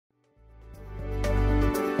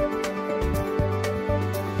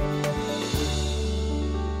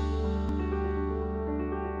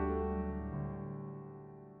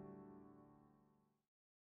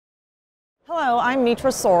Hello, I'm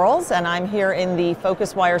Mitra Sorrells, and I'm here in the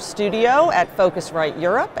PhocusWire studio at PhocusWire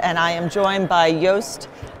Europe, and I am joined by Joost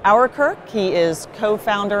Ouwerkerk. He is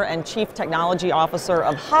co-founder and chief technology officer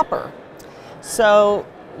of Hopper. So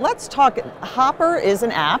let's talk. Hopper is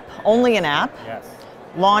an app, only an app, yes.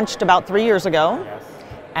 Launched about 3 years ago. Yes.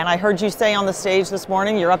 And I heard you say on the stage this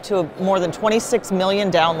morning you're up to more than 26 million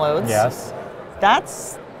downloads. Yes.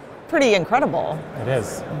 That's pretty incredible. It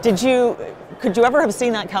is. Could you ever have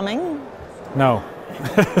seen that coming? No.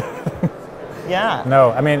 Yeah.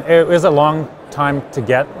 No, I mean, it was a long time to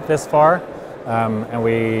get this far, and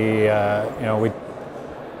we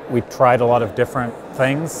tried a lot of different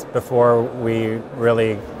things before we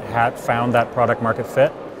really had found that product market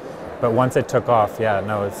fit. But once it took off, yeah,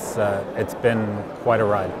 no, it's been quite a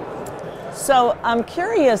ride. So I'm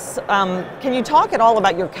curious, can you talk at all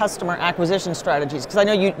about your customer acquisition strategies? Because I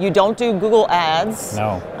know you don't do Google Ads.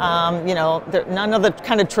 No. None of the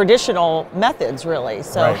kind of traditional methods, really.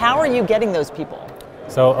 So Right. How are you getting those people?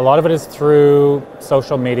 So a lot of it is through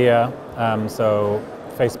social media, so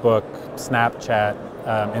Facebook, Snapchat,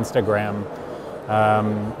 Instagram,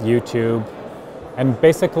 YouTube. And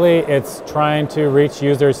basically it's trying to reach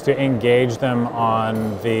users to engage them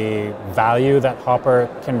on the value that Hopper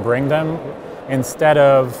can bring them, instead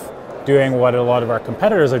of doing what a lot of our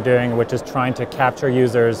competitors are doing, which is trying to capture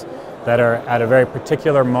users that are at a very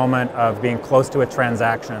particular moment of being close to a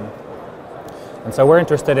transaction. And so we're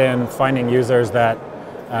interested in finding users that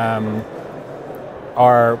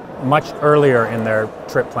are much earlier in their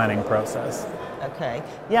trip planning process. Okay.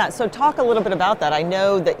 Yeah, so talk a little bit about that. I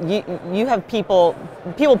know that you have people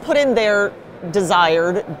put in their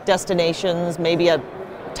desired destinations, maybe a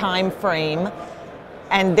time frame,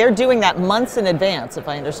 and they're doing that months in advance, if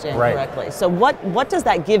I understand Right. correctly. So what does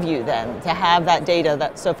that give you then, to have that data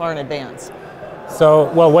that so far in advance?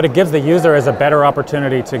 So, well, what it gives the user is a better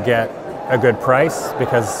opportunity to get a good price,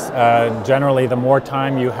 because generally the more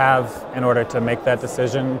time you have in order to make that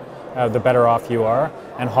decision, the better off you are.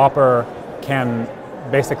 And Hopper can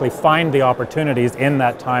basically find the opportunities in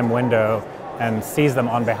that time window and seize them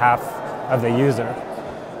on behalf of the user.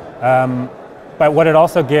 But what it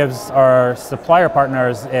also gives our supplier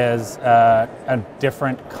partners is a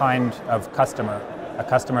different kind of customer, a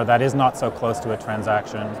customer that is not so close to a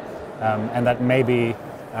transaction, and that maybe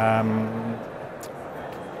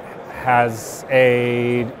has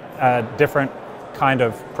a different kind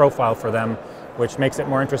of profile for them, which makes it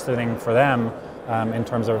more interesting for them in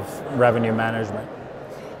terms of revenue management.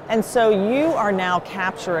 And so you are now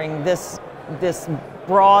capturing this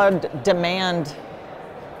broad demand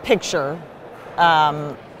picture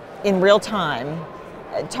in real time.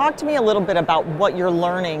 Talk to me a little bit about what you're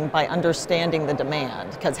learning by understanding the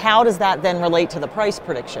demand, because how does that then relate to the price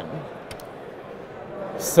prediction?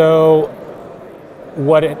 So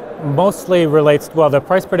what it mostly relates to, well, the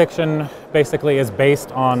price prediction basically is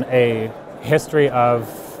based on a history of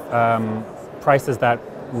prices that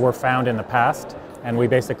were found in the past, and we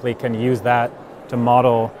basically can use that to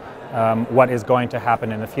model what is going to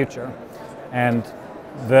happen in the future. And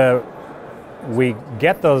we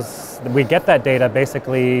get that data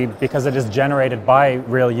basically because it is generated by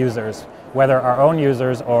real users, whether our own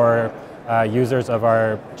users or users of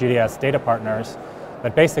our GDS data partners.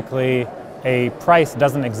 But basically, a price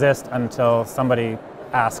doesn't exist until somebody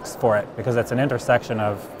asks for it, because it's an intersection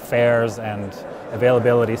of fares and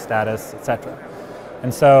availability status, etc.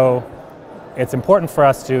 And so it's important for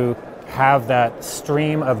us to have that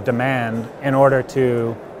stream of demand in order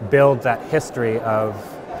to build that history of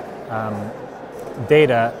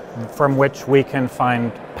data from which we can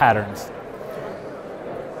find patterns.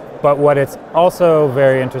 But what it's also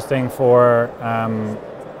very interesting for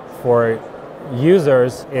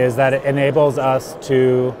users is that it enables us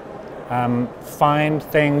to find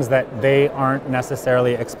things that they aren't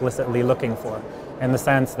necessarily explicitly looking for, in the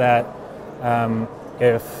sense that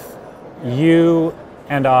if you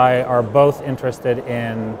and I are both interested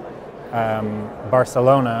in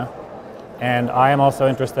Barcelona, and I am also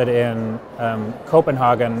interested in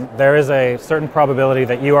Copenhagen, there is a certain probability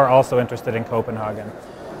that you are also interested in Copenhagen.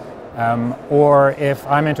 Or if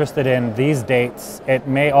I'm interested in these dates, it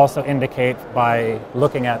may also indicate, by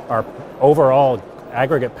looking at our overall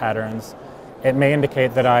aggregate patterns, it may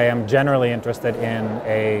indicate that I am generally interested in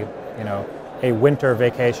a winter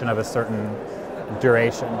vacation of a certain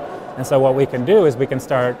duration. And so what we can do is we can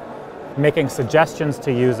start making suggestions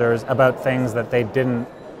to users about things that they didn't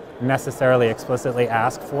necessarily explicitly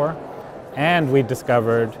ask for. And we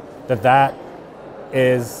discovered that that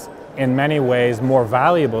is in many ways more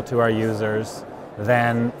valuable to our users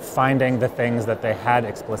than finding the things that they had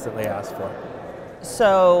explicitly asked for.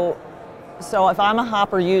 So So if I'm a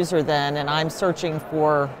Hopper user then, and I'm searching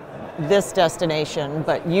for this destination,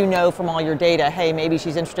 but you know from all your data, hey, maybe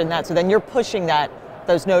she's interested in that, so then you're pushing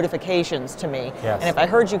those notifications to me. Yes. And if I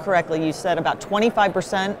heard you correctly, you said about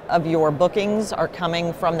 25% of your bookings are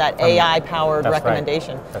coming from that AI-powered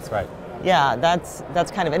recommendation. Right. That's right. Yeah,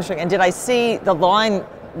 that's kind of interesting. And did I see the line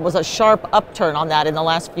was a sharp upturn on that in the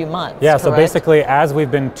last few months? Yeah, correct? So basically as we've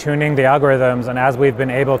been tuning the algorithms and as we've been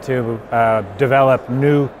able to develop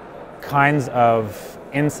new kinds of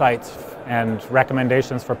insights and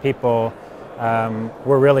recommendations for people,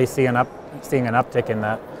 we're really seeing an uptick in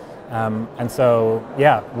that. And so,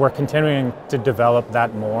 yeah, we're continuing to develop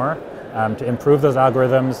that more, to improve those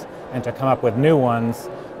algorithms and to come up with new ones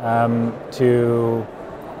to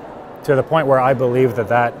the point where I believe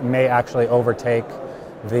that may actually overtake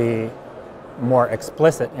the more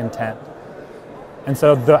explicit intent. And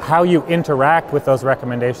so how you interact with those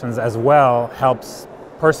recommendations as well helps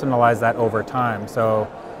personalize that over time. So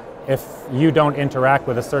if you don't interact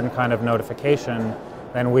with a certain kind of notification,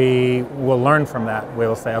 then we will learn from that. We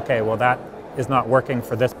will say, okay, well that is not working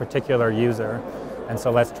for this particular user, and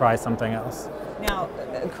so let's try something else. Now,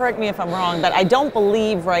 correct me if I'm wrong, but I don't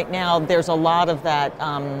believe right now there's a lot of that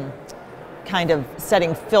kind of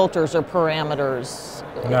setting filters or parameters,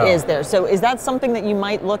 No. is there? So is that something that you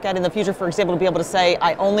might look at in the future, for example, to be able to say,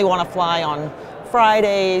 I only want to fly on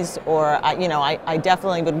Fridays, or I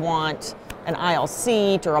definitely would want an aisle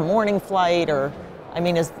seat or a morning flight, or I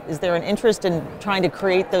mean, is there an interest in trying to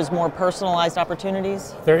create those more personalized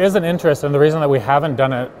opportunities? There is an interest, and the reason that we haven't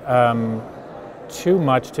done it too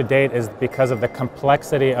much to date is because of the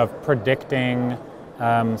complexity of predicting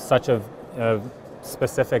such a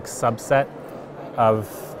specific subset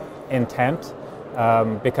of intent,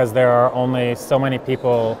 because there are only so many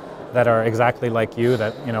people that are exactly like you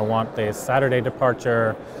that want the Saturday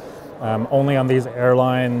departure, only on these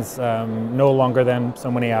airlines, no longer than so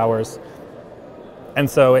many hours. And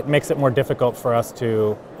so it makes it more difficult for us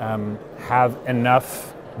to have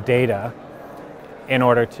enough data in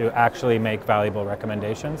order to actually make valuable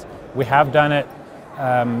recommendations. We have done it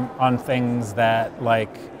on things that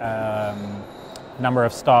like number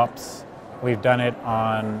of stops. We've done it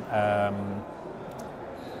on,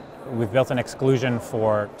 we've built an exclusion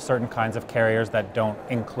for certain kinds of carriers that don't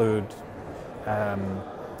include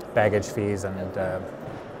baggage fees and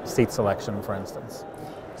seat selection, for instance.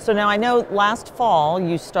 So now I know last fall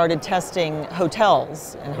you started testing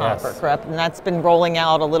hotels in Hopper, Yes. correct? And that's been rolling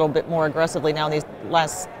out a little bit more aggressively now in these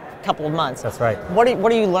last couple of months. That's right. What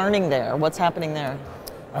are you learning there? What's happening there?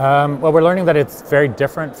 Well, we're learning that it's very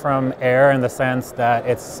different from air in the sense that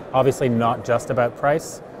it's obviously not just about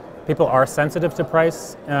price. People are sensitive to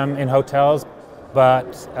price in hotels, but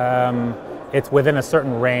it's within a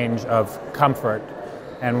certain range of comfort.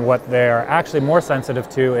 And what they're actually more sensitive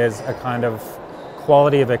to is a kind of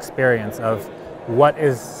quality of experience of what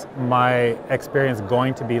is my experience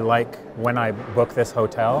going to be like when I book this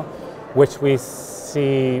hotel, which we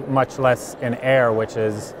see much less in air, which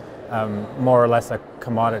is more or less a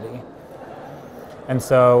commodity. And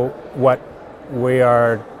so what we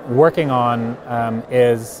are working on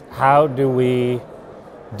is how do we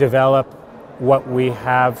develop what we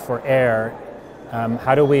have for air,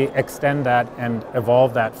 how do we extend that and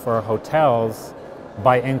evolve that for hotels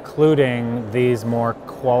by including these more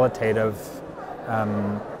qualitative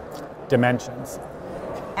dimensions.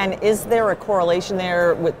 And is there a correlation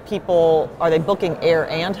there with people, are they booking air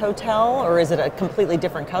and hotel, or is it a completely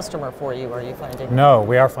different customer for you, are you finding? No,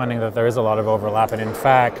 we are finding that there is a lot of overlap, and in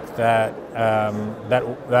fact that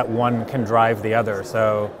that one can drive the other.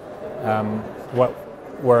 So what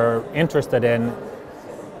we're interested in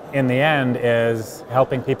the end is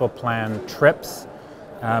helping people plan trips,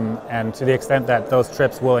 and to the extent that those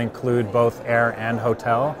trips will include both air and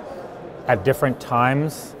hotel at different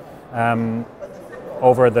times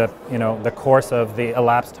over the course of the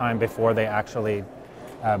elapsed time before they actually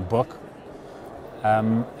book.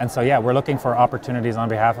 And so yeah, we're looking for opportunities on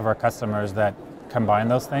behalf of our customers that combine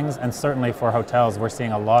those things, and certainly for hotels we're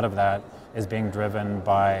seeing a lot of that is being driven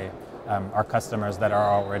by our customers that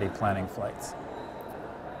are already planning flights.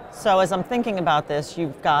 So as I'm thinking about this,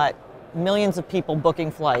 you've got millions of people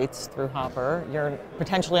booking flights through Hopper. You're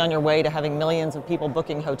potentially on your way to having millions of people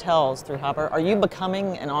booking hotels through Hopper. Are you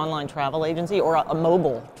becoming an online travel agency or a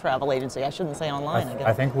mobile travel agency? I shouldn't say online, I guess.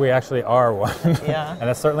 I think we actually are one. Yeah. And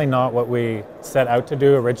it's certainly not what we set out to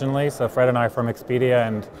do originally. So Fred and I are from Expedia,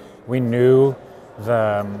 and we knew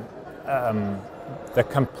the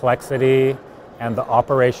complexity and the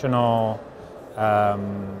operational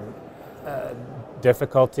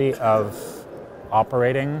difficulty of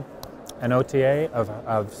operating an OTA,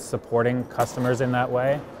 of supporting customers in that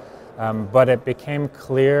way. But it became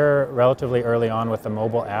clear relatively early on with the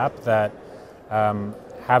mobile app that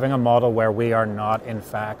having a model where we are not in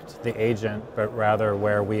fact the agent, but rather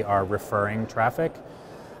where we are referring traffic,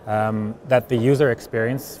 that the user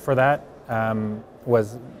experience for that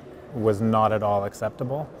was not at all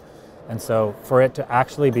acceptable. And so for it to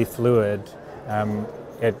actually be fluid,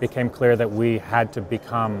 it became clear that we had to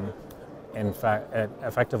become, in fact,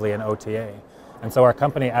 effectively an OTA. And so our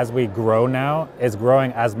company, as we grow now, is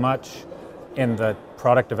growing as much in the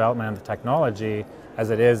product development and the technology as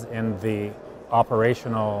it is in the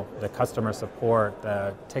operational, the customer support,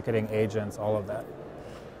 the ticketing agents, all of that.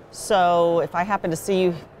 So if I happen to see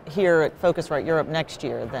you here at PhocusWire Europe next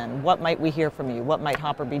year, then what might we hear from you? What might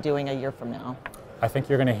Hopper be doing a year from now? I think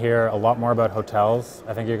you're going to hear a lot more about hotels.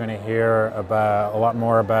 I think you're going to hear about a lot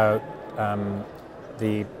more about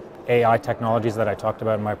the AI technologies that I talked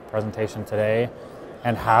about in my presentation today,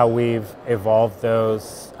 and how we've evolved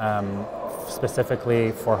those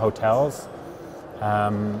specifically for hotels.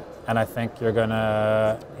 And I think you're going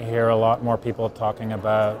to hear a lot more people talking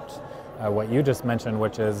about what you just mentioned,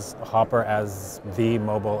 which is Hopper as the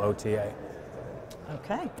mobile OTA.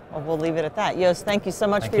 Okay, well, we'll leave it at that. Joost, thank you so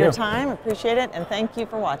much for your time. Appreciate it, and thank you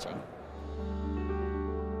for watching.